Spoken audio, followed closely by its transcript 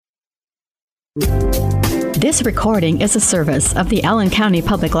This recording is a service of the Allen County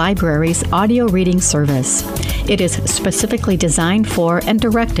Public Library's audio reading service. It is specifically designed for and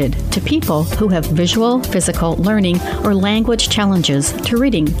directed to people who have visual, physical, learning, or language challenges to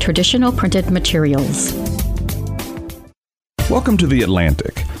reading traditional printed materials. Welcome to The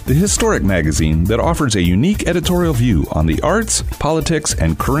Atlantic, the historic magazine that offers a unique editorial view on the arts, politics,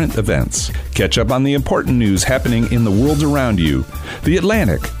 and current events. Catch up on the important news happening in the world around you. The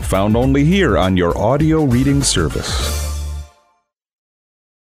Atlantic, found only here on your audio reading service.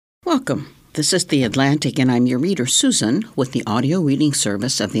 Welcome. This is The Atlantic, and I'm your reader, Susan, with the audio reading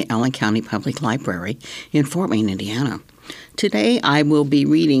service of the Allen County Public Library in Fort Wayne, Indiana. Today, I will be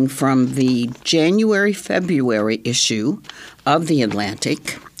reading from the January-February issue of The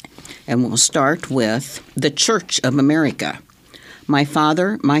Atlantic, and we'll start with The Church of America, My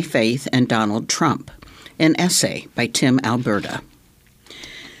Father, My Faith, and Donald Trump, an essay by Tim Alberta.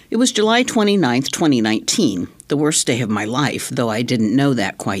 It was July 29, 2019, the worst day of my life, though I didn't know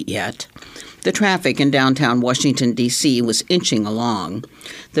that quite yet. The traffic in downtown Washington, D.C. was inching along.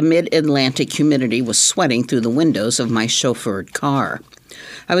 The mid-Atlantic humidity was sweating through the windows of my chauffeured car.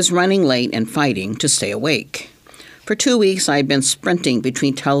 I was running late and fighting to stay awake. For 2 weeks, I had been sprinting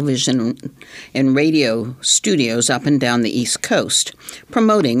between television and radio studios up and down the East Coast,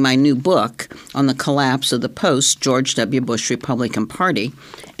 promoting my new book on the collapse of the post-George W. Bush Republican Party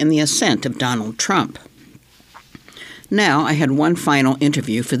and the ascent of Donald Trump. Now I had one final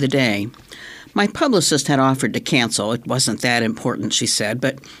interview for the day. My publicist had offered to cancel. It wasn't that important, she said,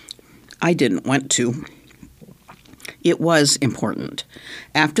 but I didn't want to. It was important.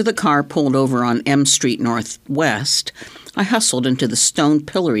 After the car pulled over on M Street Northwest, I hustled into the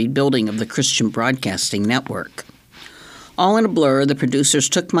stone-pilloried building of the Christian Broadcasting Network. All in a blur, the producers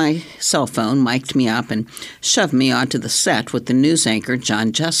took my cell phone, mic'd me up, and shoved me onto the set with the news anchor,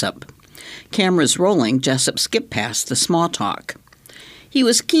 John Jessup. Cameras rolling, Jessup skipped past the small talk. He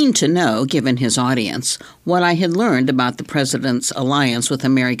was keen to know, given his audience, what I had learned about the president's alliance with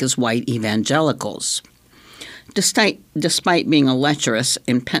America's white evangelicals. Despite being a lecherous,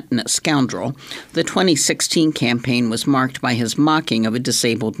 impenitent scoundrel, the 2016 campaign was marked by his mocking of a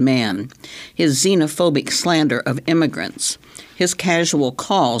disabled man, his xenophobic slander of immigrants, his casual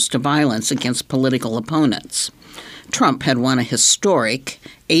calls to violence against political opponents. Trump had won a historic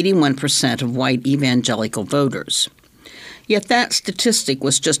 81% of white evangelical voters. Yet that statistic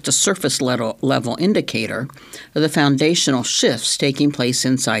was just a surface-level indicator of the foundational shifts taking place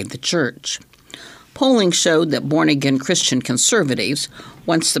inside the church. Polling showed that born-again Christian conservatives,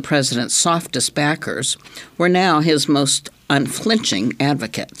 once the president's softest backers, were now his most unflinching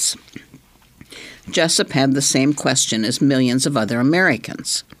advocates. Jessup had the same question as millions of other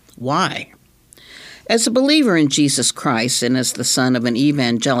Americans. Why? As a believer in Jesus Christ and as the son of an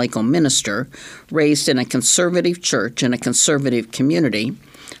evangelical minister raised in a conservative church in a conservative community,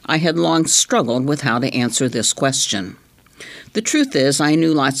 I had long struggled with how to answer this question. The truth is, I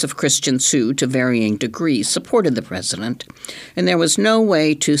knew lots of Christians who, to varying degrees, supported the president, and there was no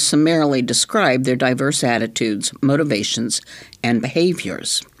way to summarily describe their diverse attitudes, motivations, and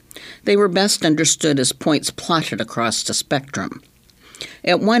behaviors. They were best understood as points plotted across the spectrum.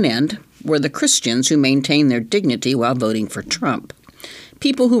 At one end were the Christians who maintained their dignity while voting for Trump,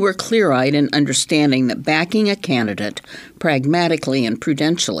 people who were clear-eyed in understanding that backing a candidate pragmatically and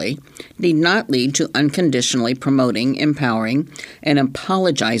prudentially need not lead to unconditionally promoting, empowering, and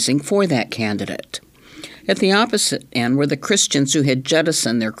apologizing for that candidate. At the opposite end were the Christians who had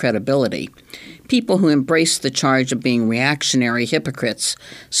jettisoned their credibility, people who embraced the charge of being reactionary hypocrites,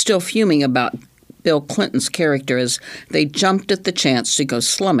 still fuming about Bill Clinton's character as they jumped at the chance to go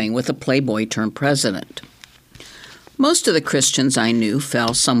slumming with a playboy-turned-president. Most of the Christians I knew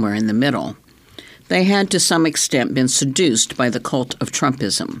fell somewhere in the middle. They had to some extent been seduced by the cult of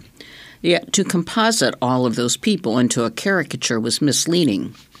Trumpism. Yet to composite all of those people into a caricature was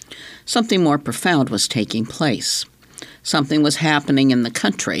misleading. Something more profound was taking place. Something was happening in the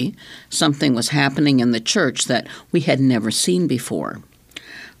country. Something was happening in the church that we had never seen before.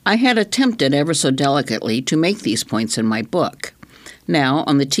 I had attempted ever so delicately to make these points in my book. Now,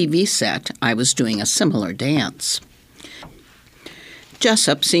 on the TV set, I was doing a similar dance.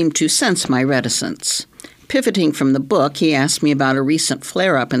 Jessup seemed to sense my reticence. Pivoting from the book, he asked me about a recent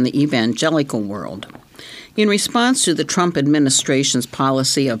flare-up in the evangelical world. In response to the Trump administration's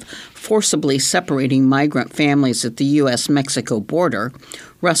policy of forcibly separating migrant families at the U.S.-Mexico border,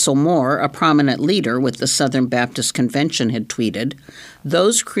 Russell Moore, a prominent leader with the Southern Baptist Convention, had tweeted,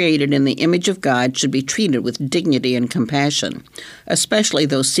 "Those created in the image of God should be treated with dignity and compassion, especially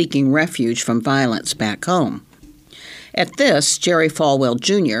those seeking refuge from violence back home." At this, Jerry Falwell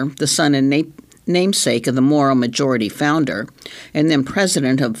Jr., the son and namesake of the Moral Majority founder, and then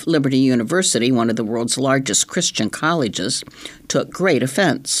president of Liberty University, one of the world's largest Christian colleges, took great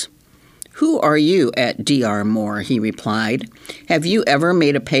offense. "Who are you at D.R. Moore?" he replied. "Have you ever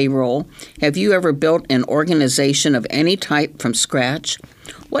made a payroll? Have you ever built an organization of any type from scratch?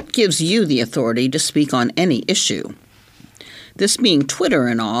 What gives you the authority to speak on any issue?" This being Twitter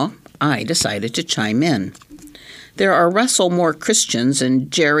and all, I decided to chime in. "There are Russell Moore Christians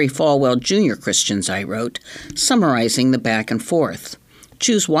and Jerry Falwell Jr. Christians," I wrote, summarizing the back and forth.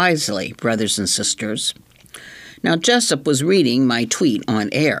 "Choose wisely, brothers and sisters." Now, Jessup was reading my tweet on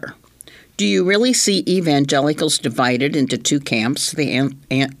air. "Do you really see evangelicals divided into two camps?" the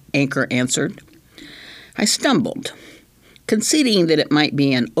anchor answered. I stumbled. Conceding that it might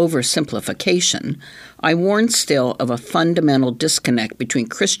be an oversimplification, I warned still of a fundamental disconnect between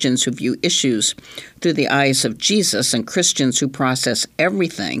Christians who view issues through the eyes of Jesus and Christians who process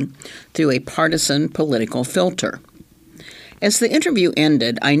everything through a partisan political filter. As the interview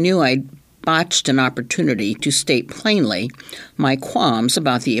ended, I knew I'd botched an opportunity to state plainly my qualms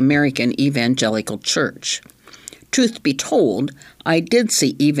about the American evangelical church. Truth be told, I did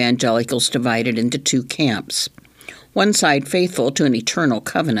see evangelicals divided into two camps. One side faithful to an eternal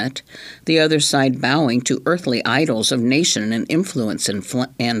covenant, the other side bowing to earthly idols of nation and influence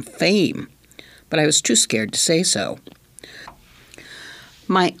and fame. But I was too scared to say so.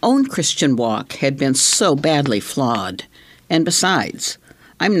 My own Christian walk had been so badly flawed, and besides,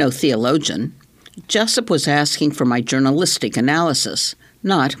 I'm no theologian. Jessup was asking for my journalistic analysis,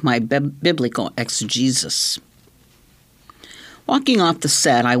 not my biblical exegesis. Walking off the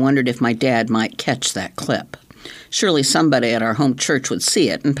set, I wondered if my dad might catch that clip. Surely somebody at our home church would see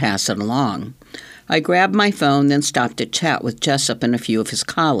it and pass it along. I grabbed my phone, then stopped to chat with Jessup and a few of his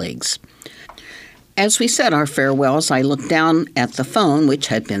colleagues. As we said our farewells, I looked down at the phone, which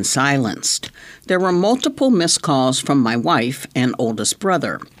had been silenced. There were multiple missed calls from my wife and oldest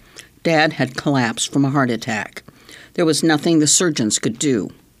brother. Dad had collapsed from a heart attack. There was nothing the surgeons could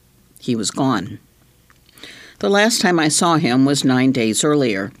do. He was gone. The last time I saw him was 9 days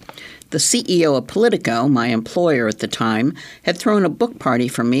earlier. The CEO of Politico, my employer at the time, had thrown a book party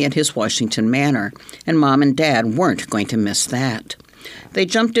for me at his Washington manor, and Mom and Dad weren't going to miss that. They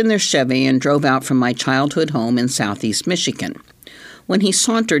jumped in their Chevy and drove out from my childhood home in southeast Michigan. When he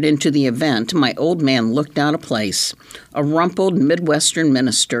sauntered into the event, my old man looked out of place, a rumpled Midwestern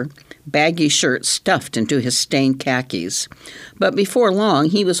minister, baggy shirt stuffed into his stained khakis. But before long,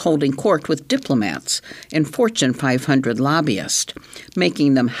 he was holding court with diplomats and Fortune 500 lobbyists,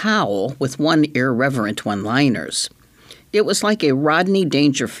 making them howl with irreverent one-liners. It was like a Rodney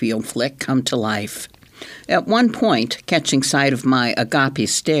Dangerfield flick come to life. At one point, catching sight of my agape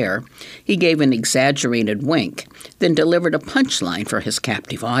stare, he gave an exaggerated wink, then delivered a punchline for his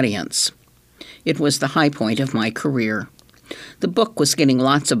captive audience. It was the high point of my career. The book was getting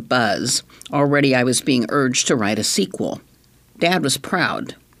lots of buzz. Already I was being urged to write a sequel. Dad was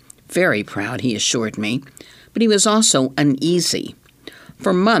proud. Very proud, he assured me. But he was also uneasy.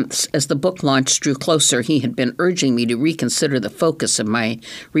 For months, as the book launch drew closer, he had been urging me to reconsider the focus of my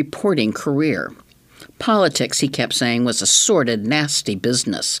reporting career. Politics, he kept saying, was a sordid, nasty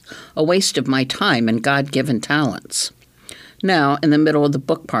business, a waste of my time and God-given talents. Now, in the middle of the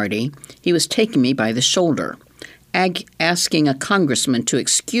book party, he was taking me by the shoulder, asking a congressman to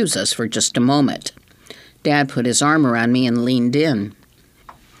excuse us for just a moment. Dad put his arm around me and leaned in.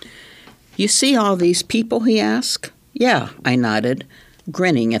 "You see all these people?" he asked. "Yeah," I nodded,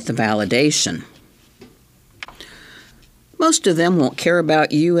 grinning at the validation. "Most of them won't care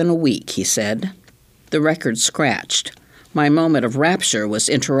about you in a week," he said. The record scratched. My moment of rapture was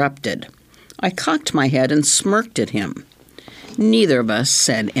interrupted. I cocked my head and smirked at him. Neither of us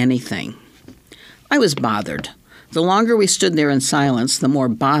said anything. I was bothered. The longer we stood there in silence, the more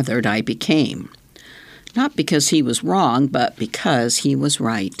bothered I became. Not because he was wrong, but because he was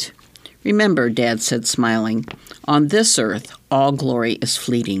right. "Remember," Dad said, smiling, "on this earth, all glory is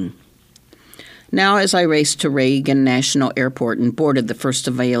fleeting." Now, as I raced to Reagan National Airport and boarded the first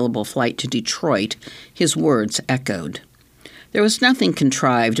available flight to Detroit, his words echoed. There was nothing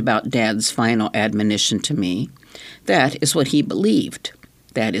contrived about Dad's final admonition to me. That is what he believed.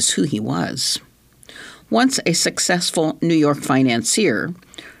 That is who he was. Once a successful New York financier,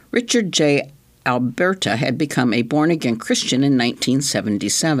 Richard J. Alberta had become a born-again Christian in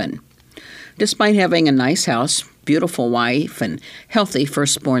 1977. Despite having a nice house, beautiful wife, and healthy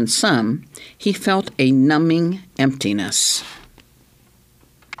firstborn son, he felt a numbing emptiness.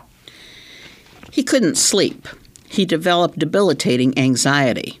 He couldn't sleep. He developed debilitating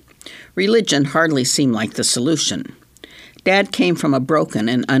anxiety. Religion hardly seemed like the solution. Dad came from a broken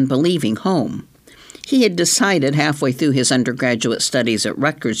and unbelieving home. He had decided halfway through his undergraduate studies at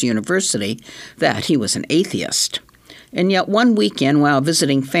Rutgers University that he was an atheist. And yet one weekend while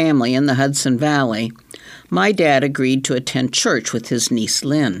visiting family in the Hudson Valley, my dad agreed to attend church with his niece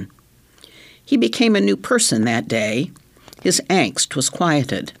Lynn. He became a new person that day. His angst was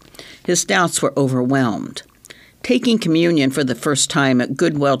quieted. His doubts were overwhelmed. Taking communion for the first time at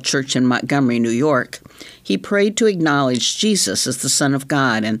Goodwell Church in Montgomery, New York, he prayed to acknowledge Jesus as the Son of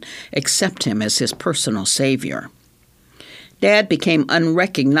God and accept him as his personal Savior. Dad became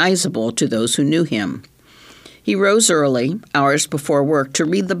unrecognizable to those who knew him. He rose early, hours before work, to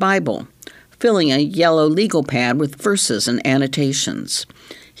read the Bible, filling a yellow legal pad with verses and annotations.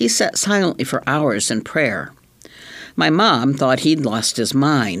 He sat silently for hours in prayer. My mom thought he'd lost his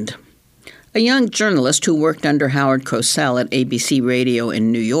mind. A young journalist who worked under Howard Cosell at ABC Radio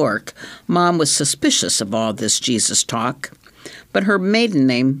in New York, Mom was suspicious of all this Jesus talk, but her maiden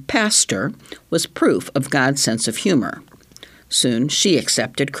name, Pastor, was proof of God's sense of humor. Soon she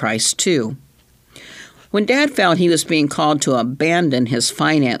accepted Christ too. When Dad felt he was being called to abandon his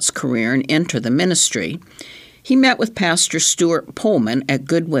finance career and enter the ministry, he met with Pastor Stuart Pullman at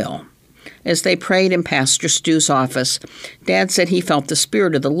Goodwill. As they prayed in Pastor Stu's office, Dad said he felt the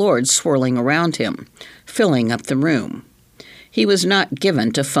Spirit of the Lord swirling around him, filling up the room. He was not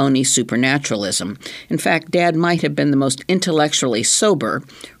given to phony supernaturalism. In fact, Dad might have been the most intellectually sober,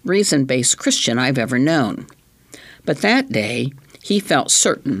 reason-based Christian I've ever known. But that day, he felt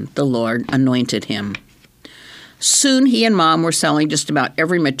certain the Lord anointed him. Soon he and Mom were selling just about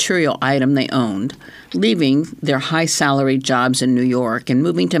every material item they owned, leaving their high-salaried jobs in New York and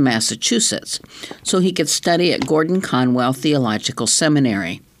moving to Massachusetts so he could study at Gordon Conwell Theological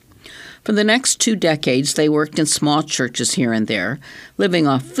Seminary. For the next 2 decades, they worked in small churches here and there, living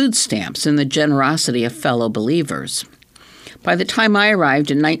off food stamps and the generosity of fellow believers. By the time I arrived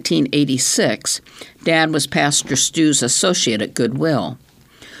in 1986, Dad was Pastor Stu's associate at Goodwill.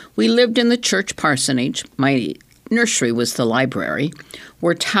 We lived in the church parsonage. My nursery was the library,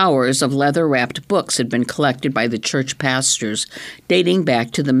 where towers of leather-wrapped books had been collected by the church pastors dating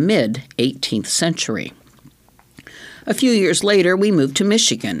back to the mid-18th century. A few years later, we moved to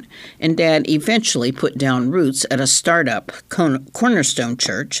Michigan, and Dad eventually put down roots at a startup Cornerstone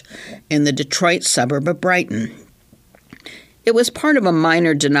Church in the Detroit suburb of Brighton. It was part of a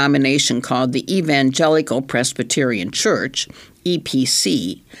minor denomination called the Evangelical Presbyterian Church,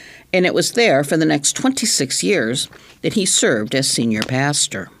 EPC, and it was there for the next 26 years that he served as senior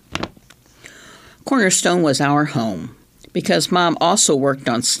pastor. Cornerstone was our home. Because Mom also worked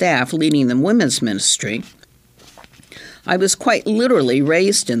on staff leading the women's ministry, I was quite literally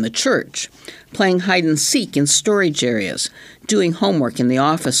raised in the church, playing hide-and-seek in storage areas, doing homework in the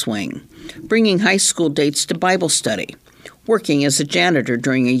office wing, bringing high school dates to Bible study, working as a janitor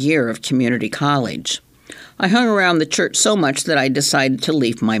during a year of community college. I hung around the church so much that I decided to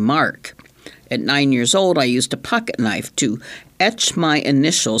leave my mark. At 9 years old, I used a pocket knife to etch my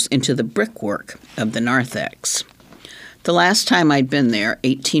initials into the brickwork of the narthex. The last time I'd been there,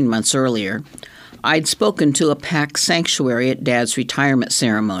 18 months earlier, I'd spoken to a packed sanctuary at Dad's retirement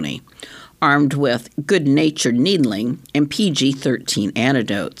ceremony, armed with good-natured needling and PG-13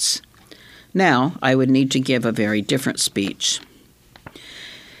 antidotes. Now I would need to give a very different speech.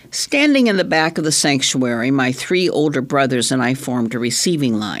 Standing in the back of the sanctuary, my 3 older brothers and I formed a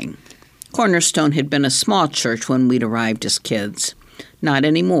receiving line. Cornerstone had been a small church when we'd arrived as kids. Not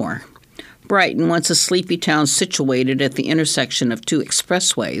anymore. Brighton, once a sleepy town situated at the intersection of 2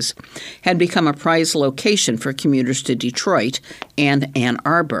 expressways, had become a prized location for commuters to Detroit and Ann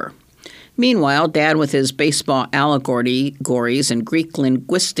Arbor. Meanwhile, Dad, with his baseball allegories and Greek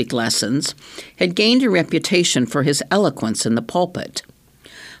linguistic lessons, had gained a reputation for his eloquence in the pulpit.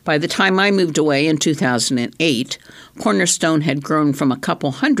 By the time I moved away in 2008, Cornerstone had grown from a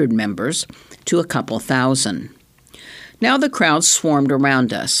couple hundred members to a couple thousand. Now the crowd swarmed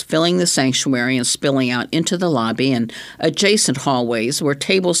around us, filling the sanctuary and spilling out into the lobby and adjacent hallways where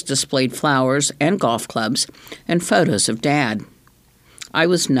tables displayed flowers and golf clubs and photos of Dad. I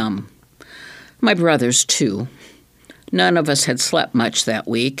was numb. My brothers, too. None of us had slept much that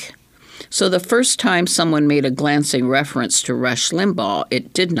week. So the first time someone made a glancing reference to Rush Limbaugh,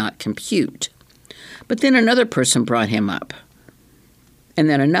 it did not compute. But then another person brought him up. And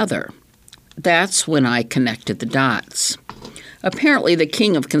then another. That's when I connected the dots. Apparently, the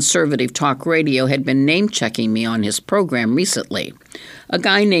king of conservative talk radio had been name-checking me on his program recently, a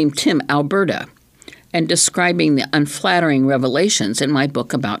guy named Tim Alberta, and describing the unflattering revelations in my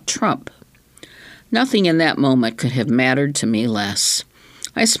book about Trump. Nothing in that moment could have mattered to me less.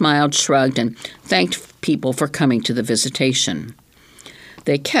 I smiled, shrugged, and thanked people for coming to the visitation.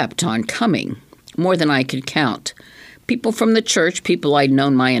 They kept on coming, more than I could count. People from the church, people I'd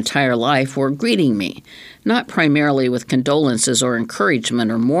known my entire life, were greeting me, not primarily with condolences or encouragement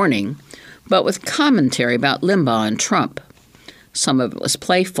or mourning, but with commentary about Limbaugh and Trump. Some of it was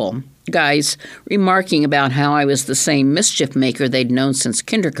playful, guys remarking about how I was the same mischief maker they'd known since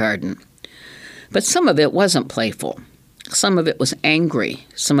kindergarten. But some of it wasn't playful. Some of it was angry.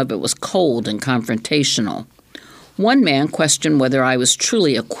 Some of it was cold and confrontational. One man questioned whether I was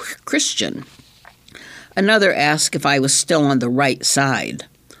truly a Christian. Another asked if I was still on the right side,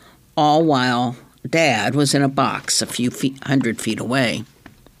 all while Dad was in a box a few hundred feet away.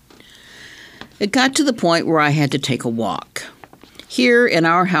 It got to the point where I had to take a walk. Here in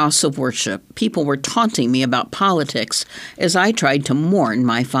our house of worship, people were taunting me about politics as I tried to mourn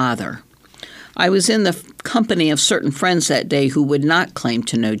my father. I was in the company of certain friends that day who would not claim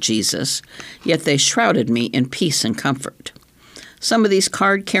to know Jesus, yet they shrouded me in peace and comfort. Some of these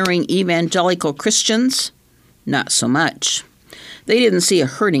card-carrying evangelical Christians, not so much. They didn't see a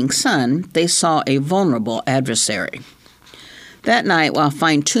hurting son, they saw a vulnerable adversary. That night, while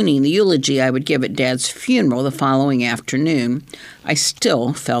fine-tuning the eulogy I would give at Dad's funeral the following afternoon, I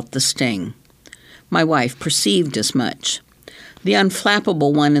still felt the sting. My wife perceived as much. The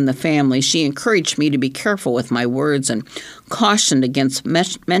unflappable one in the family, she encouraged me to be careful with my words and cautioned against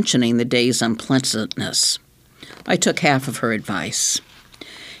mentioning the day's unpleasantness. I took half of her advice.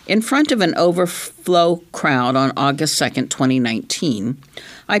 In front of an overflow crowd on August 2nd, 2019,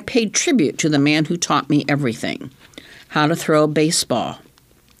 I paid tribute to the man who taught me everything: how to throw a baseball,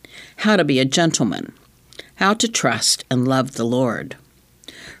 how to be a gentleman, how to trust and love the Lord.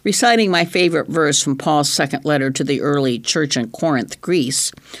 Reciting my favorite verse from Paul's second letter to the early church in Corinth,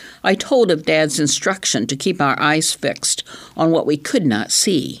 Greece, I told of Dad's instruction to keep our eyes fixed on what we could not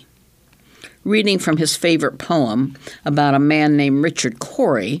see. Reading from his favorite poem about a man named Richard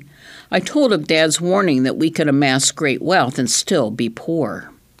Cory, I told of Dad's warning that we could amass great wealth and still be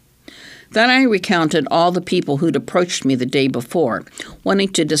poor. Then I recounted all the people who'd approached me the day before, wanting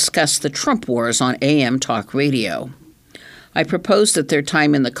to discuss the Trump wars on AM talk radio. I proposed that their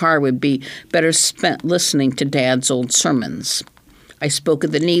time in the car would be better spent listening to Dad's old sermons. I spoke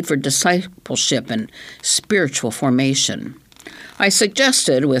of the need for discipleship and spiritual formation. I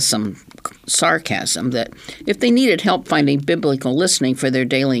suggested, with some sarcasm, that if they needed help finding biblical listening for their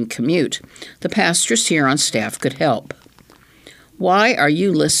daily commute, the pastors here on staff could help. "Why are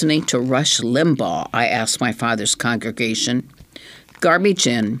you listening to Rush Limbaugh?" I asked my father's congregation. Garbage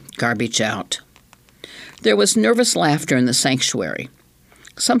in, garbage out. There was nervous laughter in the sanctuary.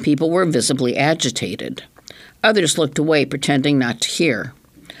 Some people were visibly agitated. Others looked away, pretending not to hear.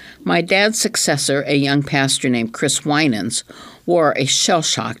 My dad's successor, a young pastor named Chris Winans, wore a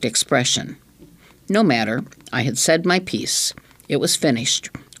shell-shocked expression. No matter, I had said my piece. It was finished,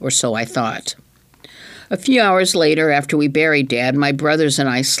 or so I thought. A few hours later, after we buried Dad, my brothers and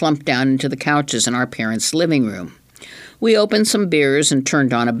I slumped down into the couches in our parents' living room. We opened some beers and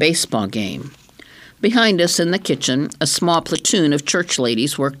turned on a baseball game. Behind us in the kitchen, a small platoon of church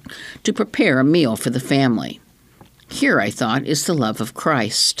ladies worked to prepare a meal for the family. Here, I thought, is the love of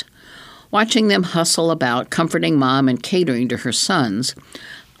Christ. Watching them hustle about, comforting Mom and catering to her sons,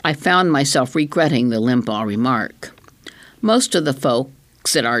 I found myself regretting the Limbaugh remark. Most of the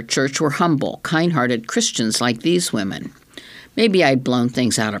folks at our church were humble, kind-hearted Christians like these women. Maybe I'd blown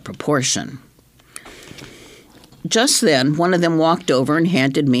things out of proportion. Just then, one of them walked over and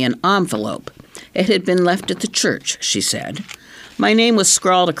handed me an envelope. It had been left at the church, she said. My name was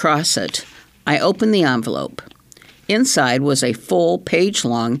scrawled across it. I opened the envelope. Inside was a full,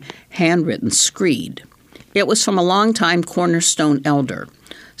 page-long, handwritten screed. It was from a longtime Cornerstone elder,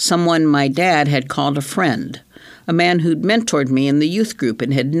 someone my dad had called a friend, a man who'd mentored me in the youth group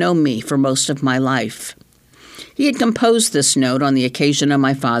and had known me for most of my life. He had composed this note on the occasion of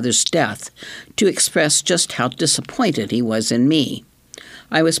my father's death to express just how disappointed he was in me.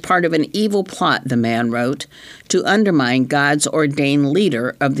 I was part of an evil plot, the man wrote, to undermine God's ordained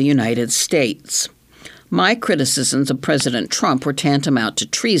leader of the United States. My criticisms of President Trump were tantamount to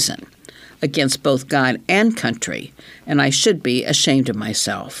treason against both God and country, and I should be ashamed of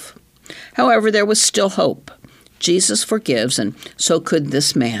myself. However, there was still hope. Jesus forgives, and so could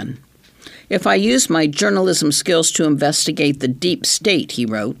this man. If I used my journalism skills to investigate the deep state, he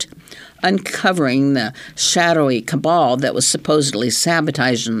wrote, uncovering the shadowy cabal that was supposedly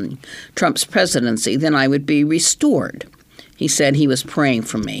sabotaging Trump's presidency, then I would be restored. He said he was praying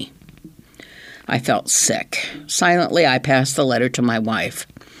for me. I felt sick. Silently, I passed the letter to my wife.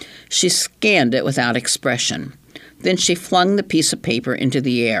 She scanned it without expression. Then she flung the piece of paper into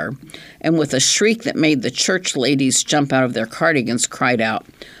the air, and with a shriek that made the church ladies jump out of their cardigans, cried out,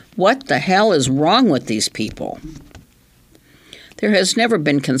 "What the hell is wrong with these people?" There has never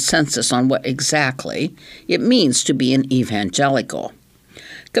been consensus on what exactly it means to be an evangelical.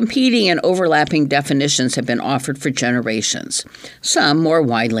 Competing and overlapping definitions have been offered for generations, some more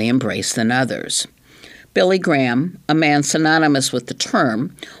widely embraced than others. Billy Graham, a man synonymous with the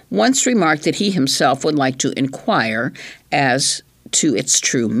term, once remarked that he himself would like to inquire as to its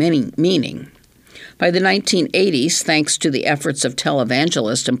true meaning. By the 1980s, thanks to the efforts of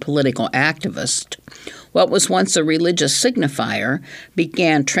televangelists and political activists, what was once a religious signifier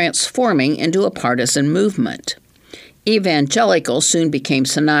began transforming into a partisan movement. Evangelical soon became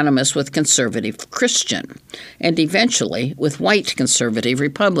synonymous with conservative Christian, and eventually with white conservative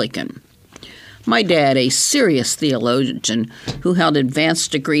Republican. My dad, a serious theologian who held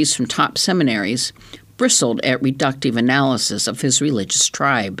advanced degrees from top seminaries, bristled at reductive analysis of his religious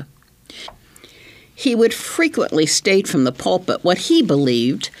tribe. He would frequently state from the pulpit what he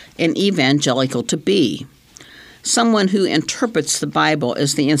believed an evangelical to be: someone who interprets the Bible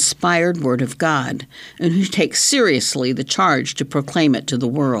as the inspired Word of God and who takes seriously the charge to proclaim it to the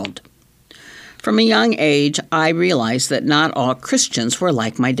world. From a young age, I realized that not all Christians were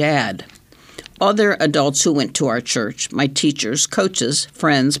like my dad. Other adults who went to our church, my teachers, coaches,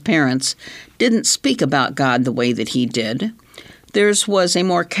 friends, parents, didn't speak about God the way that he did. Theirs was a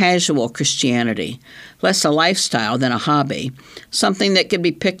more casual Christianity, less a lifestyle than a hobby, something that could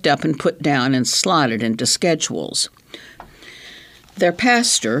be picked up and put down and slotted into schedules. Their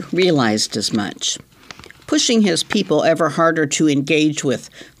pastor realized as much. Pushing his people ever harder to engage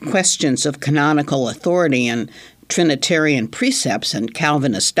with questions of canonical authority and Trinitarian precepts and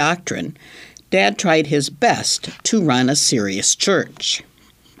Calvinist doctrine, Dad tried his best to run a serious church.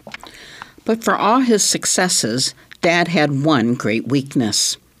 But for all his successes, Dad had one great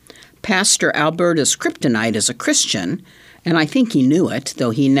weakness. Pastor Alberta's kryptonite as a Christian, and I think he knew it, though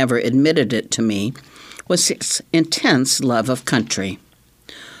he never admitted it to me, was his intense love of country.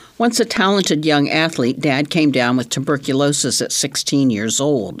 Once a talented young athlete, Dad came down with tuberculosis at 16 years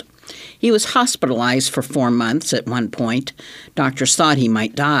old. He was hospitalized for 4 months at one point. Doctors thought he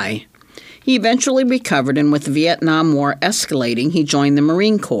might die. He eventually recovered, and with the Vietnam War escalating, he joined the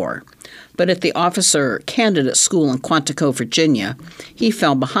Marine Corps. But at the officer candidate school in Quantico, Virginia, he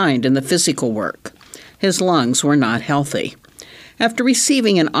fell behind in the physical work. His lungs were not healthy. After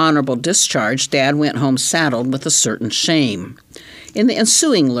receiving an honorable discharge, Dad went home saddled with a certain shame. In the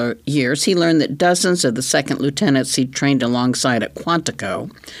ensuing years, he learned that dozens of the second lieutenants he'd trained alongside at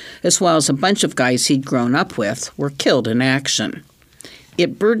Quantico, as well as a bunch of guys he'd grown up with, were killed in action.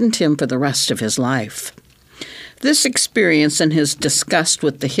 It burdened him for the rest of his life. This experience and his disgust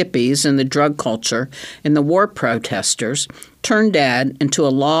with the hippies and the drug culture and the war protesters turned Dad into a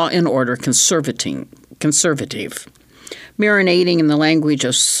law and order conservative. Marinating in the language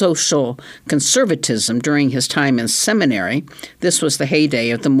of social conservatism during his time in seminary, this was the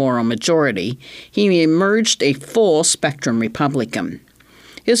heyday of the moral majority, he emerged a full-spectrum Republican.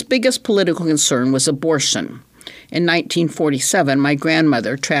 His biggest political concern was abortion. In 1947, my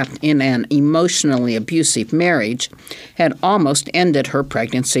grandmother, trapped in an emotionally abusive marriage, had almost ended her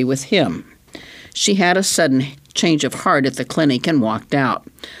pregnancy with him. She had a sudden change of heart at the clinic and walked out,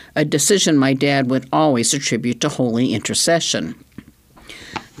 a decision my dad would always attribute to holy intercession.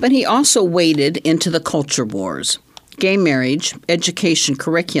 But he also waded into the culture wars: gay marriage, education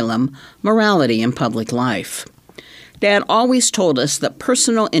curriculum, morality in public life. Dad always told us that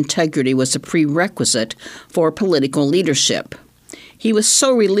personal integrity was a prerequisite for political leadership. He was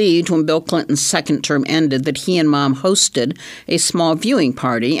so relieved when Bill Clinton's second term ended that he and Mom hosted a small viewing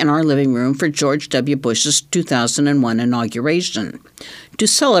party in our living room for George W. Bush's 2001 inauguration to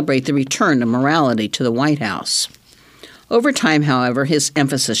celebrate the return of morality to the White House. Over time, however, his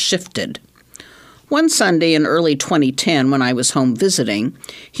emphasis shifted. One Sunday in early 2010, when I was home visiting,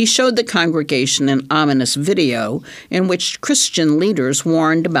 he showed the congregation an ominous video in which Christian leaders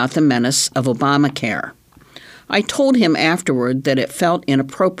warned about the menace of Obamacare. I told him afterward that it felt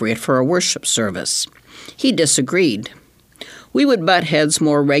inappropriate for a worship service. He disagreed. We would butt heads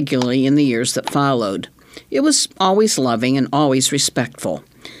more regularly in the years that followed. It was always loving and always respectful.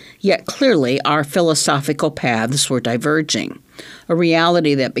 Yet clearly our philosophical paths were diverging, a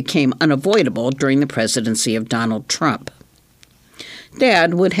reality that became unavoidable during the presidency of Donald Trump.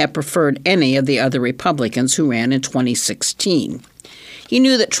 Dad would have preferred any of the other Republicans who ran in 2016. He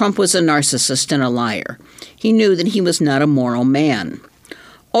knew that Trump was a narcissist and a liar. He knew that he was not a moral man.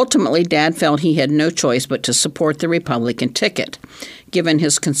 Ultimately, Dad felt he had no choice but to support the Republican ticket, given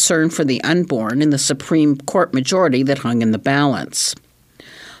his concern for the unborn and the Supreme Court majority that hung in the balance.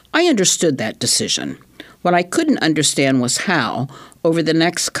 I understood that decision. What I couldn't understand was how, over the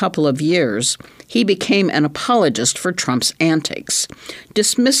next couple of years, he became an apologist for Trump's antics,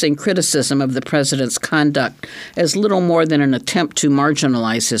 dismissing criticism of the president's conduct as little more than an attempt to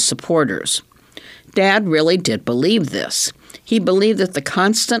marginalize his supporters. Dad really did believe this. He believed that the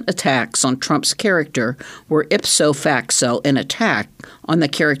constant attacks on Trump's character were ipso facto an attack on the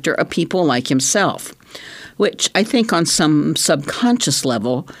character of people like himself, which I think on some subconscious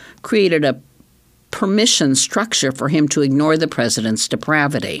level created a permission structure for him to ignore the president's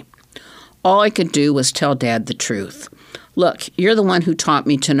depravity. All I could do was tell Dad the truth. Look, you're the one who taught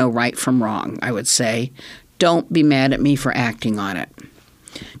me to know right from wrong, I would say. Don't be mad at me for acting on it.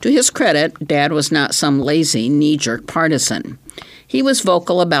 To his credit, Dad was not some lazy, knee-jerk partisan. He was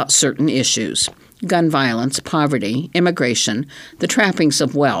vocal about certain issues: gun violence, poverty, immigration, the trappings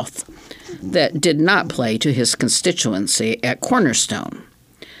of wealth that did not play to his constituency at Cornerstone.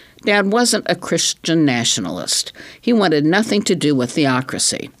 Dad wasn't a Christian nationalist. He wanted nothing to do with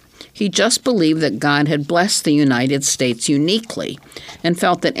theocracy. He just believed that God had blessed the United States uniquely and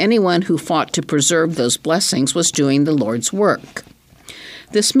felt that anyone who fought to preserve those blessings was doing the Lord's work.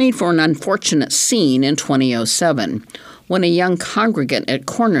 This made for an unfortunate scene in 2007 when a young congregant at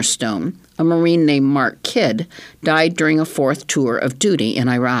Cornerstone, a Marine named Mark Kidd, died during a fourth tour of duty in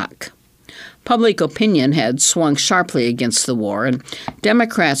Iraq. Public opinion had swung sharply against the war, and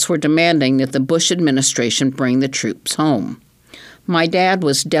Democrats were demanding that the Bush administration bring the troops home. My dad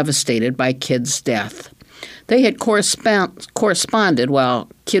was devastated by Kidd's death. They had corresponded while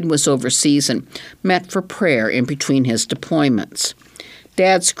Kidd was overseas and met for prayer in between his deployments.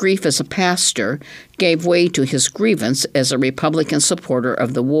 Dad's grief as a pastor gave way to his grievance as a Republican supporter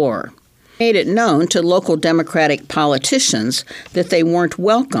of the war. He made it known to local Democratic politicians that they weren't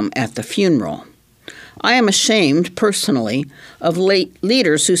welcome at the funeral. I am ashamed, personally, of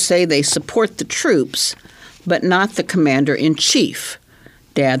leaders who say they support the troops, but not the commander-in-chief,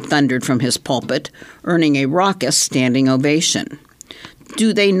 Dad thundered from his pulpit, earning a raucous standing ovation.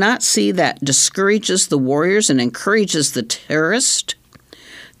 Do they not see that discourages the warriors and encourages the terrorist?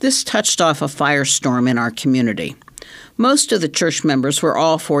 This touched off a firestorm in our community. Most of the church members were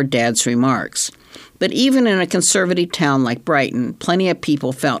all for Dad's remarks. But even in a conservative town like Brighton, plenty of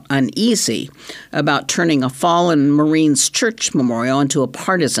people felt uneasy about turning a fallen Marines church memorial into a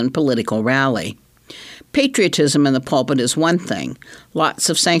partisan political rally. Patriotism in the pulpit is one thing. Lots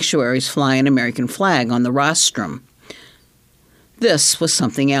of sanctuaries fly an American flag on the rostrum. This was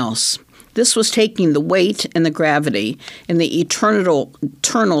something else. This was taking the weight and the gravity and the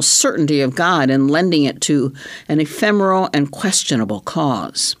eternal certainty of God and lending it to an ephemeral and questionable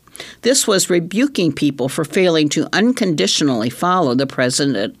cause. This was rebuking people for failing to unconditionally follow the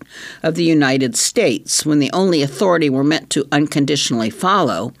President of the United States when the only authority we're meant to unconditionally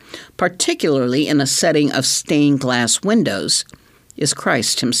follow, particularly in a setting of stained glass windows, is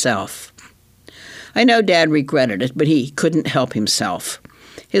Christ himself. I know Dad regretted it, but he couldn't help himself.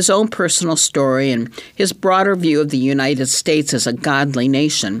 His own personal story and his broader view of the United States as a godly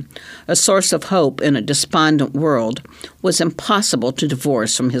nation, a source of hope in a despondent world, was impossible to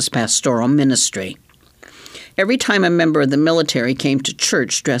divorce from his pastoral ministry. Every time a member of the military came to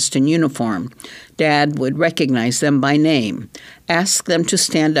church dressed in uniform, Dad would recognize them by name, ask them to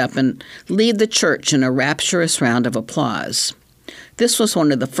stand up, and lead the church in a rapturous round of applause. This was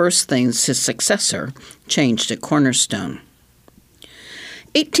one of the first things his successor changed at Cornerstone.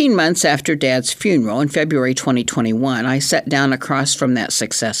 18 months after Dad's funeral in February 2021, I sat down across from that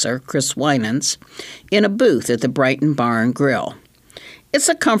successor, Chris Winans, in a booth at the Brighton Bar and Grill. It's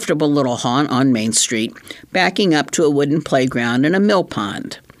a comfortable little haunt on Main Street, backing up to a wooden playground and a mill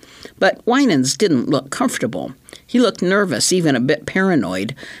pond. But Winans didn't look comfortable. He looked nervous, even a bit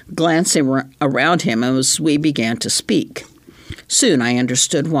paranoid, glancing around him as we began to speak. Soon I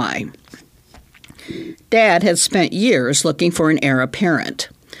understood why. Dad had spent years looking for an heir apparent.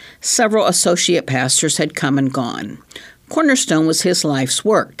 Several associate pastors had come and gone. Cornerstone was his life's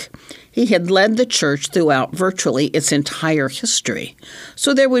work. He had led the church throughout virtually its entire history,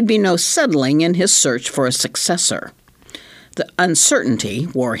 so there would be no settling in his search for a successor. The uncertainty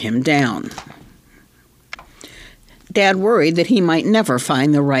wore him down. Dad worried that he might never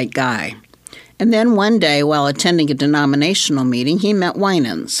find the right guy. And then one day, while attending a denominational meeting, he met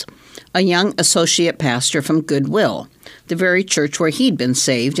Winans, a young associate pastor from Goodwill, the very church where he'd been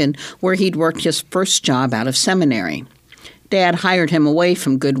saved and where he'd worked his first job out of seminary. Dad hired him away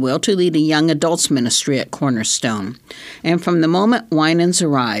from Goodwill to lead a young adults ministry at Cornerstone. And from the moment Winans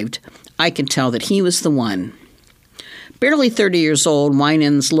arrived, I could tell that he was the one. Barely 30 years old,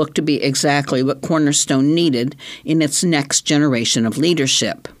 Winans looked to be exactly what Cornerstone needed in its next generation of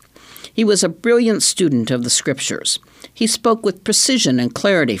leadership. He was a brilliant student of the Scriptures. He spoke with precision and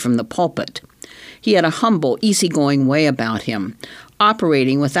clarity from the pulpit. He had a humble, easygoing way about him,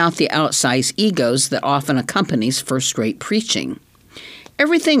 operating without the outsized egos that often accompanies first-rate preaching.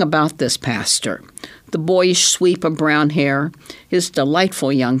 Everything about this pastor, the boyish sweep of brown hair, his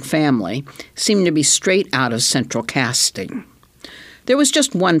delightful young family, seemed to be straight out of central casting. There was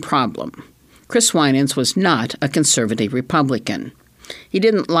just one problem. Chris Winans was not a conservative Republican. He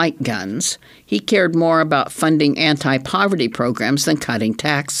didn't like guns. He cared more about funding anti-poverty programs than cutting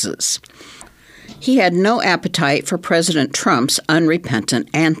taxes. He had no appetite for President Trump's unrepentant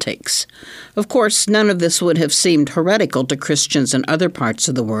antics. Of course, none of this would have seemed heretical to Christians in other parts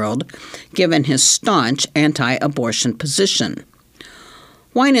of the world, given his staunch anti-abortion position.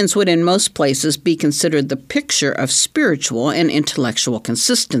 Winans would in most places be considered the picture of spiritual and intellectual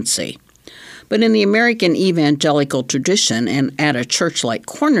consistency. But in the American evangelical tradition and at a church like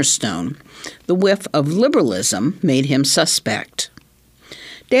Cornerstone, the whiff of liberalism made him suspect.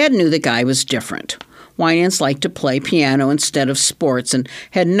 Dad knew the guy was different. Winans liked to play piano instead of sports and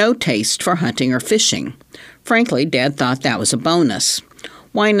had no taste for hunting or fishing. Frankly, Dad thought that was a bonus.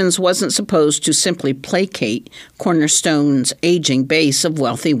 Winans wasn't supposed to simply placate Cornerstone's aging base of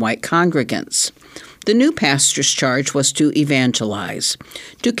wealthy white congregants. The new pastor's charge was to evangelize,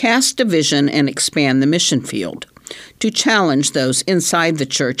 to cast a vision and expand the mission field, to challenge those inside the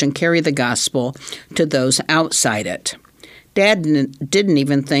church and carry the gospel to those outside it. Dad didn't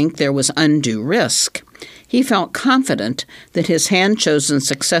even think there was undue risk. He felt confident that his hand-chosen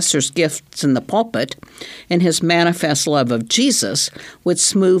successor's gifts in the pulpit and his manifest love of Jesus would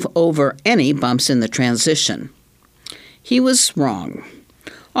smooth over any bumps in the transition. He was wrong.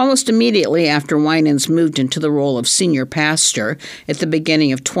 Almost immediately after Winans moved into the role of senior pastor at the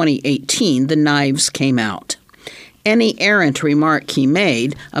beginning of 2018, the knives came out. Any errant remark he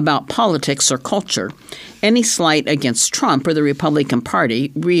made about politics or culture, any slight against Trump or the Republican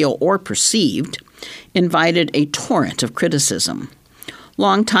Party, real or perceived, invited a torrent of criticism.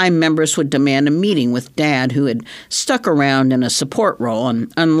 Longtime members would demand a meeting with Dad, who had stuck around in a support role,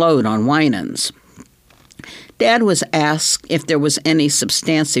 and unload on Winans. Dad was asked if there was any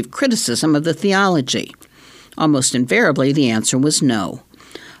substantive criticism of the theology. Almost invariably, the answer was no.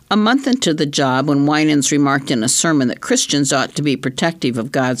 A month into the job, when Winans remarked in a sermon that Christians ought to be protective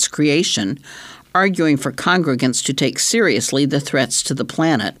of God's creation, arguing for congregants to take seriously the threats to the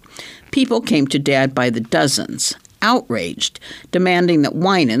planet, people came to Dad by the dozens, outraged, demanding that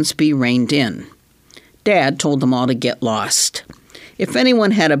Winans be reined in. Dad told them all to get lost. If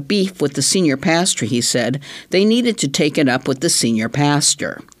anyone had a beef with the senior pastor, he said, they needed to take it up with the senior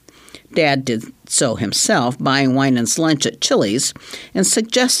pastor. Dad did so himself, buying Winans lunch at Chili's and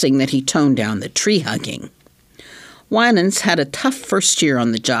suggesting that he tone down the tree-hugging. Winans had a tough first year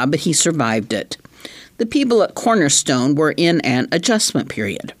on the job, but he survived it. The people at Cornerstone were in an adjustment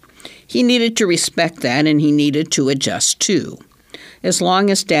period. He needed to respect that, and he needed to adjust too. As long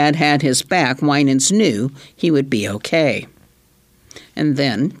as Dad had his back, Winans knew he would be okay. And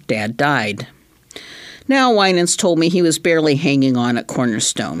then Dad died. Now Winans told me he was barely hanging on at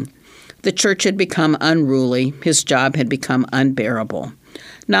Cornerstone. The church had become unruly. His job had become unbearable.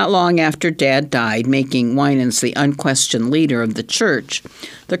 Not long after Dad died, making Winans the unquestioned leader of the church,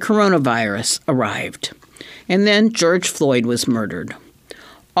 the coronavirus arrived. And then George Floyd was murdered.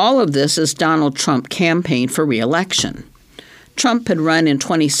 All of this as Donald Trump campaigned for re-election. Trump had run in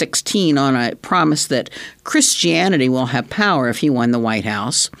 2016 on a promise that Christianity will have power if he won the White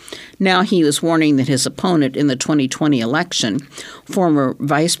House. Now he was warning that his opponent in the 2020 election, former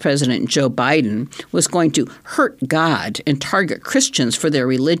Vice President Joe Biden, was going to hurt God and target Christians for their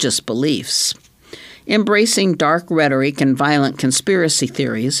religious beliefs. Embracing dark rhetoric and violent conspiracy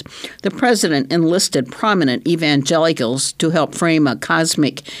theories, the president enlisted prominent evangelicals to help frame a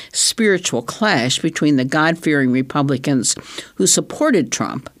cosmic spiritual clash between the God-fearing Republicans who supported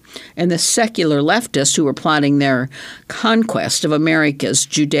Trump and the secular leftists who were plotting their conquest of America's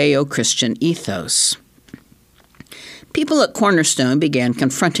Judeo-Christian ethos. People at Cornerstone began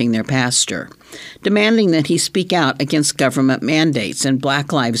confronting their pastor, demanding that he speak out against government mandates and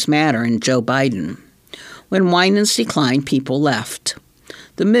Black Lives Matter and Joe Biden. When Winans declined, people left.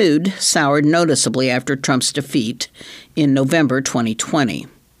 The mood soured noticeably after Trump's defeat in November 2020.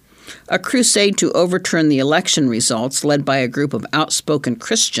 A crusade to overturn the election results led by a group of outspoken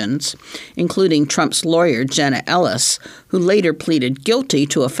Christians, including Trump's lawyer, Jenna Ellis, who later pleaded guilty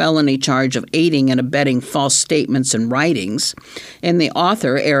to a felony charge of aiding and abetting false statements and writings, and the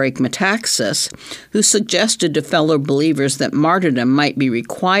author, Eric Metaxas, who suggested to fellow believers that martyrdom might be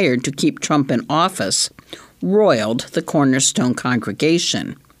required to keep Trump in office, roiled the Cornerstone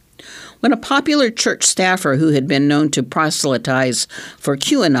congregation. When a popular church staffer who had been known to proselytize for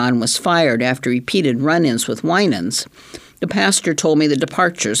QAnon was fired after repeated run-ins with Winans, the pastor told me the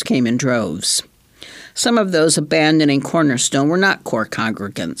departures came in droves. Some of those abandoning Cornerstone were not core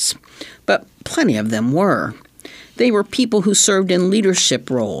congregants, but plenty of them were. They were people who served in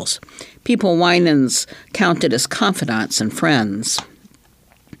leadership roles, people Winans counted as confidants and friends.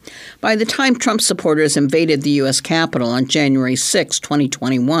 By the time Trump supporters invaded the U.S. Capitol on January 6,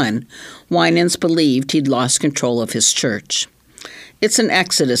 2021, Winans believed he'd lost control of his church. It's an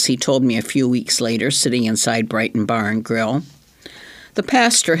exodus, he told me a few weeks later, sitting inside Brighton Bar and Grill. The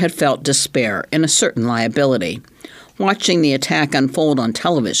pastor had felt despair and a certain liability, watching the attack unfold on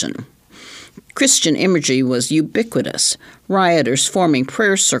television. Christian imagery was ubiquitous, rioters forming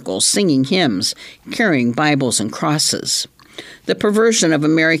prayer circles, singing hymns, carrying Bibles and crosses. The perversion of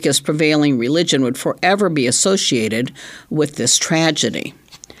America's prevailing religion would forever be associated with this tragedy.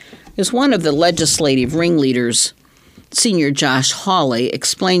 As one of the legislative ringleaders, Senior Josh Hawley,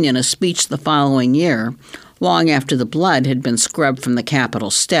 explained in a speech the following year, long after the blood had been scrubbed from the Capitol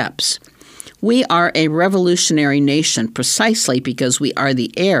steps, "We are a revolutionary nation precisely because we are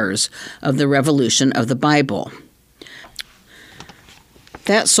the heirs of the revolution of the Bible."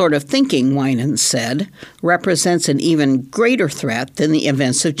 That sort of thinking, Winans said, represents an even greater threat than the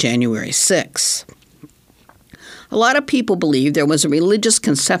events of January 6. A lot of people believe there was a religious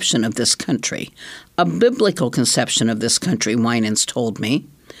conception of this country, a biblical conception of this country, Winans told me,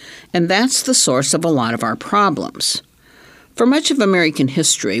 and that's the source of a lot of our problems. For much of American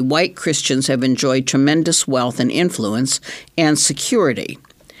history, white Christians have enjoyed tremendous wealth and influence and security.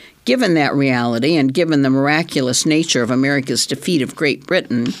 Given that reality and given the miraculous nature of America's defeat of Great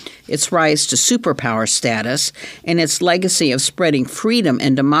Britain, its rise to superpower status, and its legacy of spreading freedom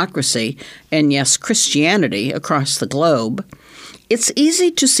and democracy, and yes, Christianity, across the globe, it's easy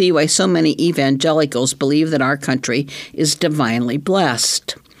to see why so many evangelicals believe that our country is divinely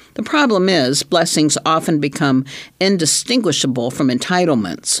blessed. The problem is, blessings often become indistinguishable from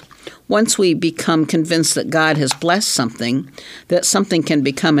entitlements. Once we become convinced that God has blessed something, that something can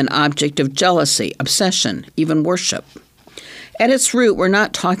become an object of jealousy, obsession, even worship. At its root, we're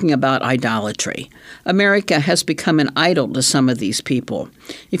not talking about idolatry. America has become an idol to some of these people.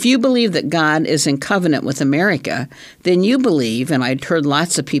 If you believe that God is in covenant with America, then you believe, and I'd heard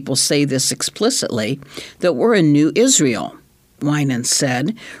lots of people say this explicitly, that we're a new Israel, Winans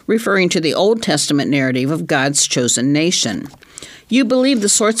said, referring to the Old Testament narrative of God's chosen nation. You believe the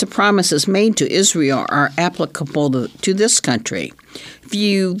sorts of promises made to Israel are applicable to this country. If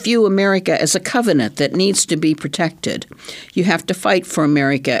you view America as a covenant that needs to be protected, you have to fight for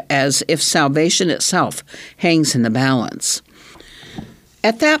America as if salvation itself hangs in the balance.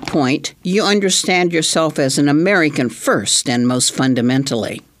 At that point, you understand yourself as an American first and most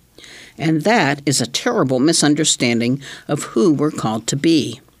fundamentally. And that is a terrible misunderstanding of who we're called to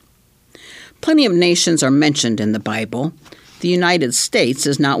be. Plenty of nations are mentioned in the Bible. The United States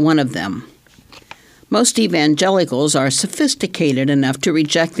is not one of them. Most evangelicals are sophisticated enough to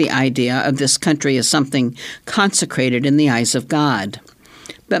reject the idea of this country as something consecrated in the eyes of God.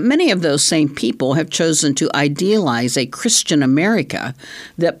 But many of those same people have chosen to idealize a Christian America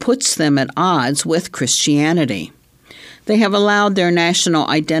that puts them at odds with Christianity. They have allowed their national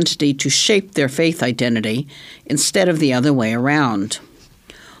identity to shape their faith identity instead of the other way around.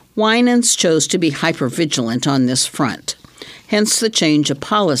 Winans chose to be hypervigilant on this front, hence the change of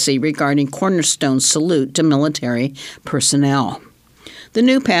policy regarding Cornerstone's salute to military personnel. The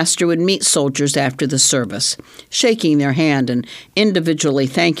new pastor would meet soldiers after the service, shaking their hand and individually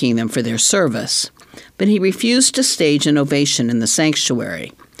thanking them for their service, but he refused to stage an ovation in the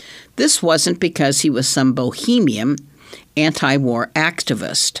sanctuary. This wasn't because he was some bohemian, anti-war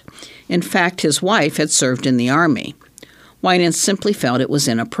activist. In fact, his wife had served in the Army. Winans simply felt it was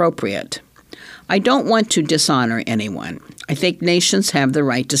inappropriate. I don't want to dishonor anyone. I think nations have the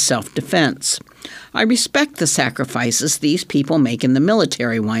right to self-defense. I respect the sacrifices these people make in the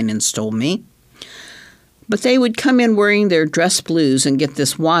military, Winans told me. But they would come in wearing their dress blues and get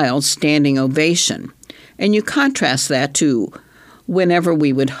this wild standing ovation. And you contrast that to whenever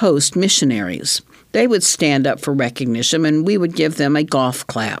we would host missionaries. They would stand up for recognition and we would give them a golf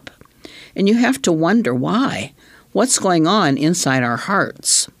clap. And you have to wonder why. What's going on inside our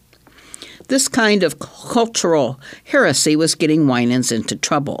hearts? This kind of cultural heresy was getting Winans into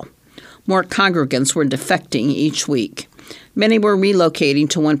trouble. More congregants were defecting each week. Many were relocating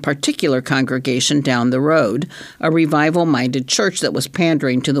to one particular congregation down the road, a revival-minded church that was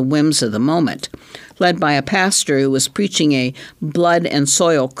pandering to the whims of the moment, led by a pastor who was preaching a blood and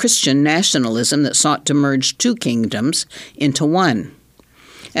soil Christian nationalism that sought to merge two kingdoms into one.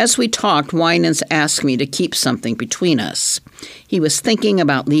 As we talked, Winans asked me to keep something between us. He was thinking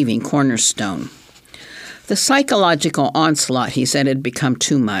about leaving Cornerstone. The psychological onslaught, he said, had become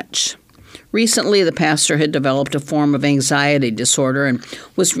too much. Recently, the pastor had developed a form of anxiety disorder and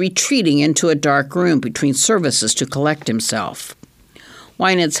was retreating into a dark room between services to collect himself.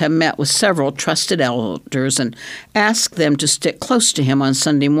 Winans had met with several trusted elders and asked them to stick close to him on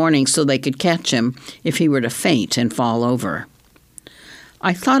Sunday morning so they could catch him if he were to faint and fall over.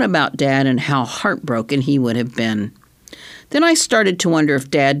 I thought about Dad and how heartbroken he would have been. Then I started to wonder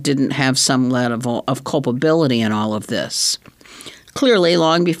if Dad didn't have some level of culpability in all of this. Clearly,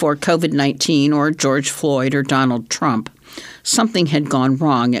 long before COVID-19 or George Floyd or Donald Trump, something had gone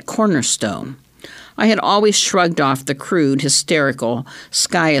wrong at Cornerstone. I had always shrugged off the crude, hysterical,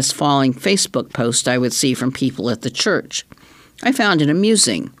 sky-is-falling Facebook post I would see from people at the church. I found it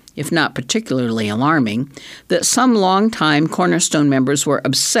amusing, if not particularly alarming, that some longtime Cornerstone members were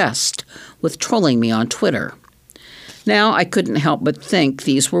obsessed with trolling me on Twitter. Now I couldn't help but think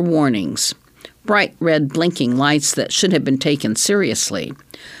these were warnings. Bright red blinking lights that should have been taken seriously.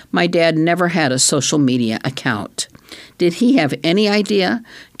 My dad never had a social media account. Did he have any idea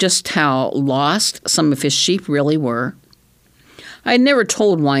just how lost some of his sheep really were? I had never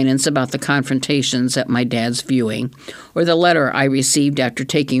told Winans about the confrontations at my dad's viewing or the letter I received after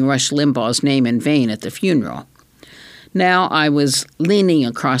taking Rush Limbaugh's name in vain at the funeral. Now I was leaning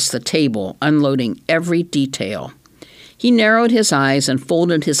across the table, unloading every detail. He narrowed his eyes and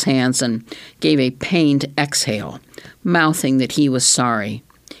folded his hands and gave a pained exhale, mouthing that he was sorry.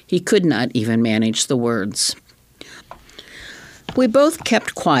 He could not even manage the words. We both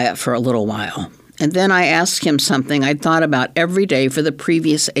kept quiet for a little while, and then I asked him something I'd thought about every day for the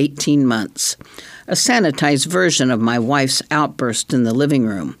previous 18 months, a sanitized version of my wife's outburst in the living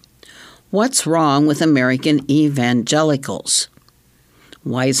room. What's wrong with American evangelicals?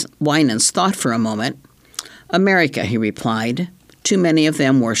 Winans thought for a moment. America, he replied. Too many of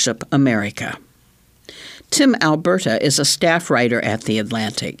them worship America. Tim Alberta is a staff writer at The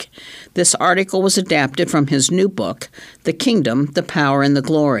Atlantic. This article was adapted from his new book, The Kingdom, the Power, and the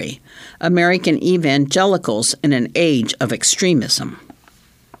Glory, American Evangelicals in an Age of Extremism.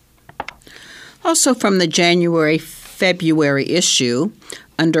 Also from the January-February issue,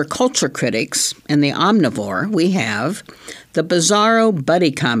 under Culture Critics and The Omnivore, we have the bizarro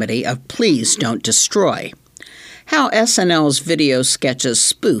buddy comedy of Please Don't Destroy. How SNL's video sketches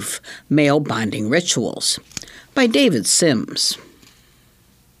spoof male bonding rituals, by David Sims.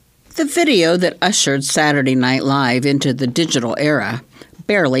 The video that ushered Saturday Night Live into the digital era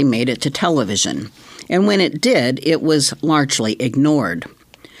barely made it to television, and when it did, it was largely ignored.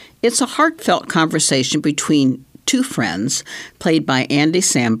 It's a heartfelt conversation between two friends, played by Andy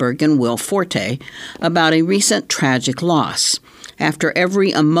Samberg and Will Forte, about a recent tragic loss. After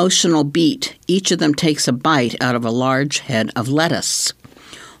every emotional beat, each of them takes a bite out of a large head of lettuce.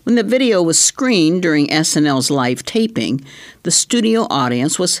 When the video was screened during SNL's live taping, the studio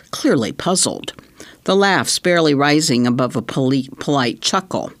audience was clearly puzzled, the laughs barely rising above a polite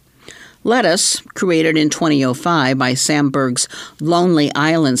chuckle. Lettuce, created in 2005 by Samberg's Lonely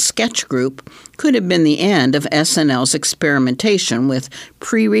Island sketch group, could have been the end of SNL's experimentation with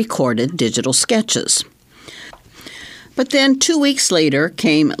pre-recorded digital sketches. But then 2 weeks later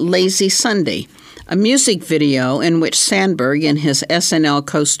came Lazy Sunday, a music video in which Samberg and his SNL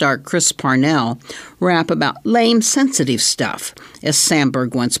co-star Chris Parnell rap about lame, sensitive stuff, as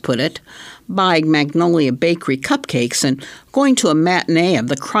Samberg once put it, buying Magnolia Bakery cupcakes and going to a matinee of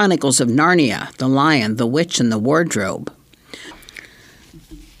The Chronicles of Narnia, The Lion, the Witch, and the Wardrobe.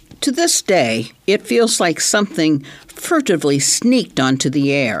 To this day, it feels like something furtively sneaked onto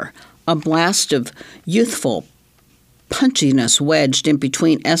the air, a blast of youthful punchiness wedged in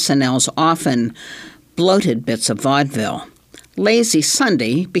between SNL's often bloated bits of vaudeville. Lazy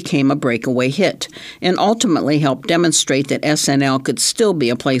Sunday became a breakaway hit and ultimately helped demonstrate that SNL could still be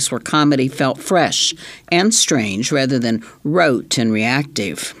a place where comedy felt fresh and strange rather than rote and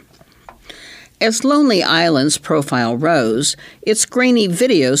reactive. As Lonely Island's profile rose, its grainy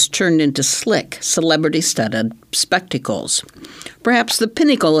videos turned into slick, celebrity-studded spectacles. Perhaps the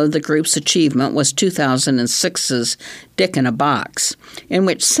pinnacle of the group's achievement was 2006's Dick in a Box, in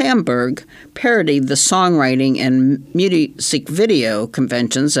which Samberg parodied the songwriting and music video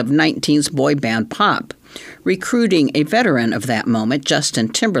conventions of 19's boy band pop, recruiting a veteran of that moment, Justin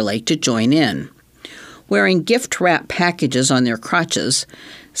Timberlake, to join in. Wearing gift-wrap packages on their crotches,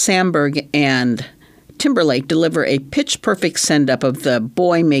 Samberg and Timberlake deliver a pitch-perfect send-up of the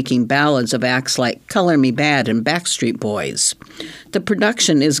boy-making ballads of acts like Color Me Badd and Backstreet Boys. The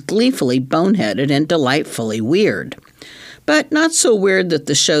production is gleefully boneheaded and delightfully weird, but not so weird that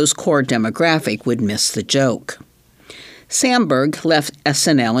the show's core demographic would miss the joke. Samberg left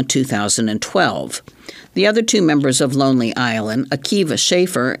SNL in 2012. The other two members of Lonely Island, Akiva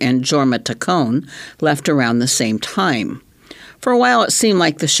Schaffer and Jorma Taccone, left around the same time. For a while, it seemed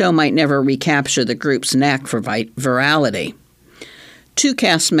like the show might never recapture the group's knack for virality. Two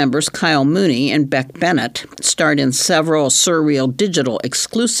cast members, Kyle Mooney and Beck Bennett, starred in several surreal digital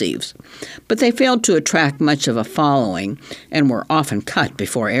exclusives, but they failed to attract much of a following and were often cut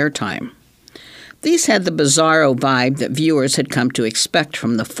before airtime. These had the bizarro vibe that viewers had come to expect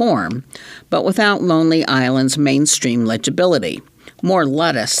from the form, but without Lonely Island's mainstream legibility, more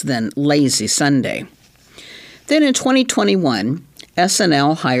lettuce than Lazy Sunday. Then in 2021,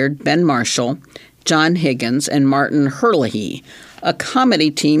 SNL hired Ben Marshall, John Higgins, and Martin Herlihy, a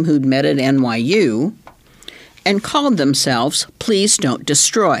comedy team who'd met at NYU, and called themselves Please Don't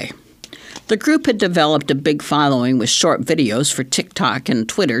Destroy. The group had developed a big following with short videos for TikTok and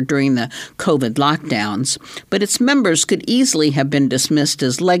Twitter during the COVID lockdowns, but its members could easily have been dismissed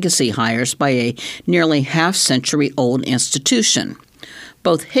as legacy hires by a nearly half-century-old institution.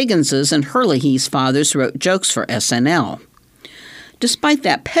 Both Higgins's and Herlihy's fathers wrote jokes for SNL. Despite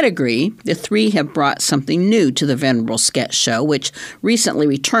that pedigree, the three have brought something new to the venerable sketch show, which recently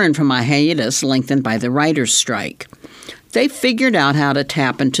returned from a hiatus lengthened by the writers' strike. They figured out how to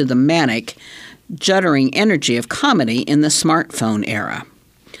tap into the manic, juddering energy of comedy in the smartphone era.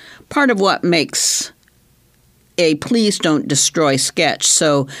 Part of what makes a Please Don't Destroy sketch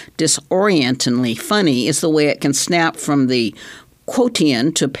so disorientingly funny is the way it can snap from the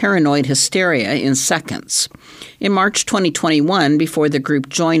quotient to paranoid hysteria in seconds. In March 2021, before the group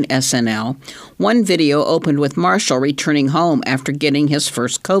joined SNL, one video opened with Marshall returning home after getting his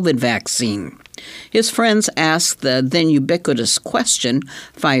first COVID vaccine. His friends asked the then ubiquitous question,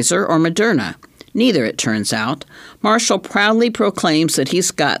 Pfizer or Moderna? Neither, it turns out. Marshall proudly proclaims that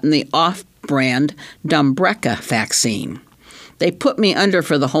he's gotten the off-brand Dumbreca vaccine. They put me under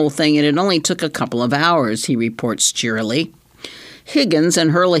for the whole thing, and it only took a couple of hours, he reports cheerily. Higgins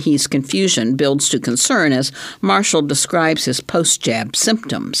and Herlihy's confusion builds to concern as Marshall describes his post-jab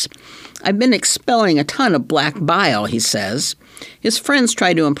symptoms. I've been expelling a ton of black bile, he says. His friends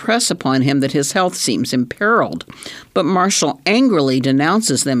try to impress upon him that his health seems imperiled, but Marshall angrily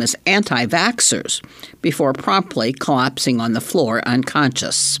denounces them as anti-vaxxers before promptly collapsing on the floor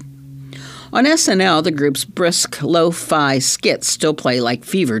unconscious. On SNL, the group's brisk, lo-fi skits still play like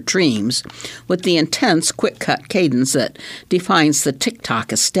fever dreams, with the intense, quick-cut cadence that defines the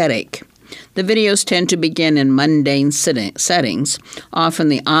TikTok aesthetic. The videos tend to begin in mundane settings, often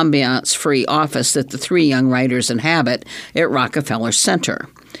the ambiance-free office that the three young writers inhabit at Rockefeller Center.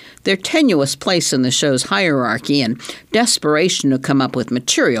 Their tenuous place in the show's hierarchy and desperation to come up with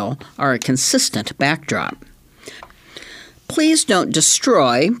material are a consistent backdrop. Please Don't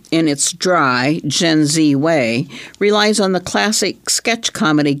Destroy, in its dry, Gen Z way, relies on the classic sketch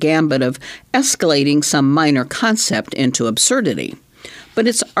comedy gambit of escalating some minor concept into absurdity. But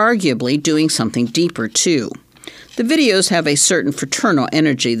it's arguably doing something deeper, too. The videos have a certain fraternal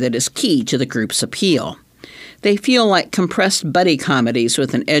energy that is key to the group's appeal. They feel like compressed buddy comedies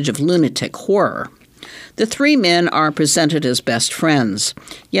with an edge of lunatic horror. The three men are presented as best friends,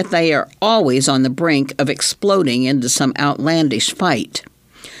 yet they are always on the brink of exploding into some outlandish fight.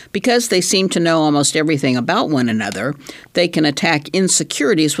 Because they seem to know almost everything about one another, they can attack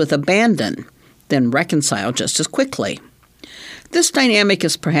insecurities with abandon, then reconcile just as quickly. This dynamic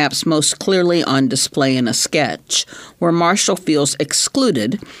is perhaps most clearly on display in a sketch where Marshall feels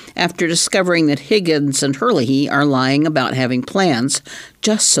excluded after discovering that Higgins and Herlihy are lying about having plans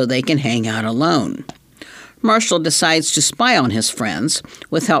just so they can hang out alone. Marshall decides to spy on his friends,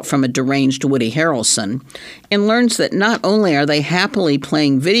 with help from a deranged Woody Harrelson, and learns that not only are they happily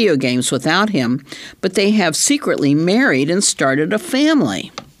playing video games without him, but they have secretly married and started a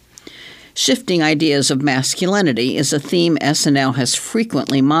family. Shifting ideas of masculinity is a theme SNL has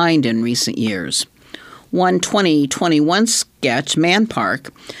frequently mined in recent years. One 2021 sketch, Man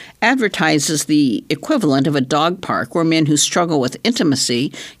Park, advertises the equivalent of a dog park where men who struggle with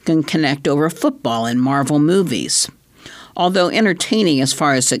intimacy can connect over football in Marvel movies. Although entertaining as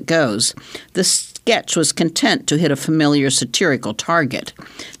far as it goes, the sketch was content to hit a familiar satirical target,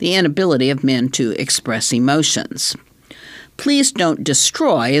 the inability of men to express emotions. Please Don't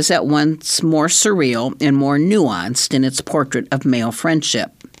Destroy is at once more surreal and more nuanced in its portrait of male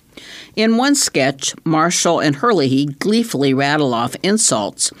friendship. In one sketch, Marshall and Herlihy gleefully rattle off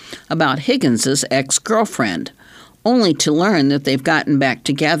insults about Higgins's ex-girlfriend, only to learn that they've gotten back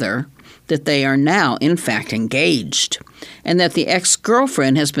together, that they are now, in fact, engaged, and that the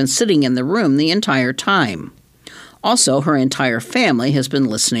ex-girlfriend has been sitting in the room the entire time. Also, her entire family has been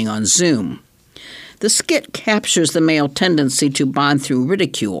listening on Zoom. The skit captures the male tendency to bond through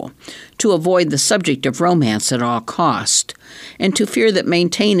ridicule, to avoid the subject of romance at all cost, and to fear that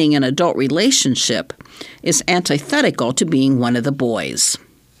maintaining an adult relationship is antithetical to being one of the boys.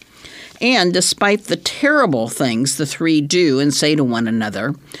 And despite the terrible things the three do and say to one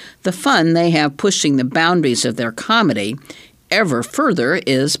another, the fun they have pushing the boundaries of their comedy ever further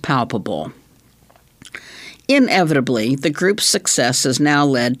is palpable. Inevitably, the group's success has now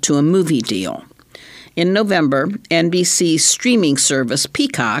led to a movie deal. In November, NBC's streaming service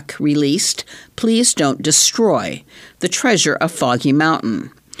Peacock released Please Don't Destroy, The Treasure of Foggy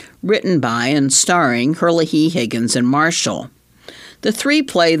Mountain, written by and starring Herlihy, Higgins, and Marshall. The three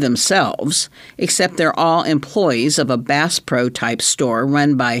play themselves, except they're all employees of a Bass Pro-type store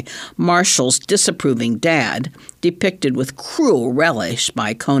run by Marshall's disapproving dad, depicted with cruel relish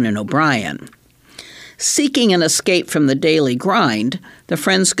by Conan O'Brien. Seeking an escape from the daily grind, the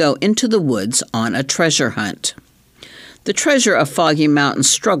friends go into the woods on a treasure hunt. The Treasure of Foggy Mountain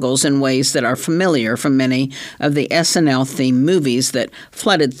struggles in ways that are familiar from many of the SNL-themed movies that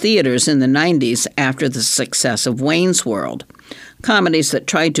flooded theaters in the 90s after the success of Wayne's World. Comedies that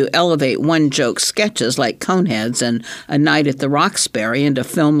tried to elevate one-joke sketches like Coneheads and A Night at the Roxbury into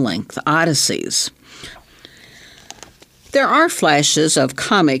film-length odysseys. There are flashes of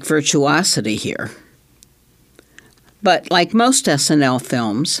comic virtuosity here. But like most SNL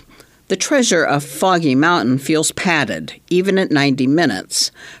films, The Treasure of Foggy Mountain feels padded, even at 90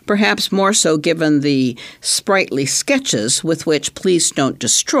 minutes, perhaps more so given the sprightly sketches with which Please Don't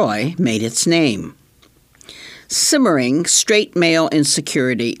Destroy made its name. Simmering straight male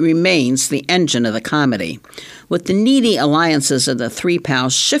insecurity remains the engine of the comedy, with the needy alliances of the three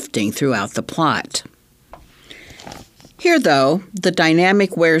pals shifting throughout the plot. Here, though, the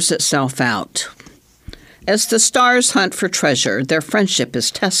dynamic wears itself out. As the stars hunt for treasure, their friendship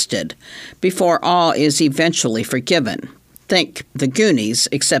is tested before all is eventually forgiven. Think The Goonies,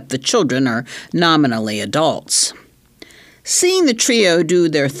 except the children are nominally adults. Seeing the trio do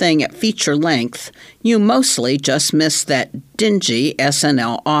their thing at feature length, you mostly just miss that dingy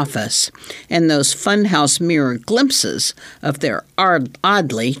SNL office and those funhouse mirror glimpses of their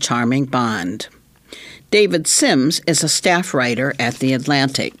oddly charming bond. David Sims is a staff writer at The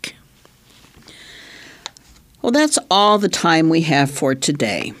Atlantic. Well, that's all the time we have for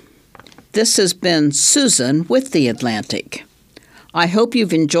today. This has been Susan with The Atlantic. I hope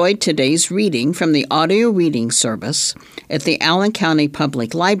you've enjoyed today's reading from the audio reading service at the Allen County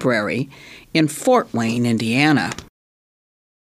Public Library in Fort Wayne, Indiana.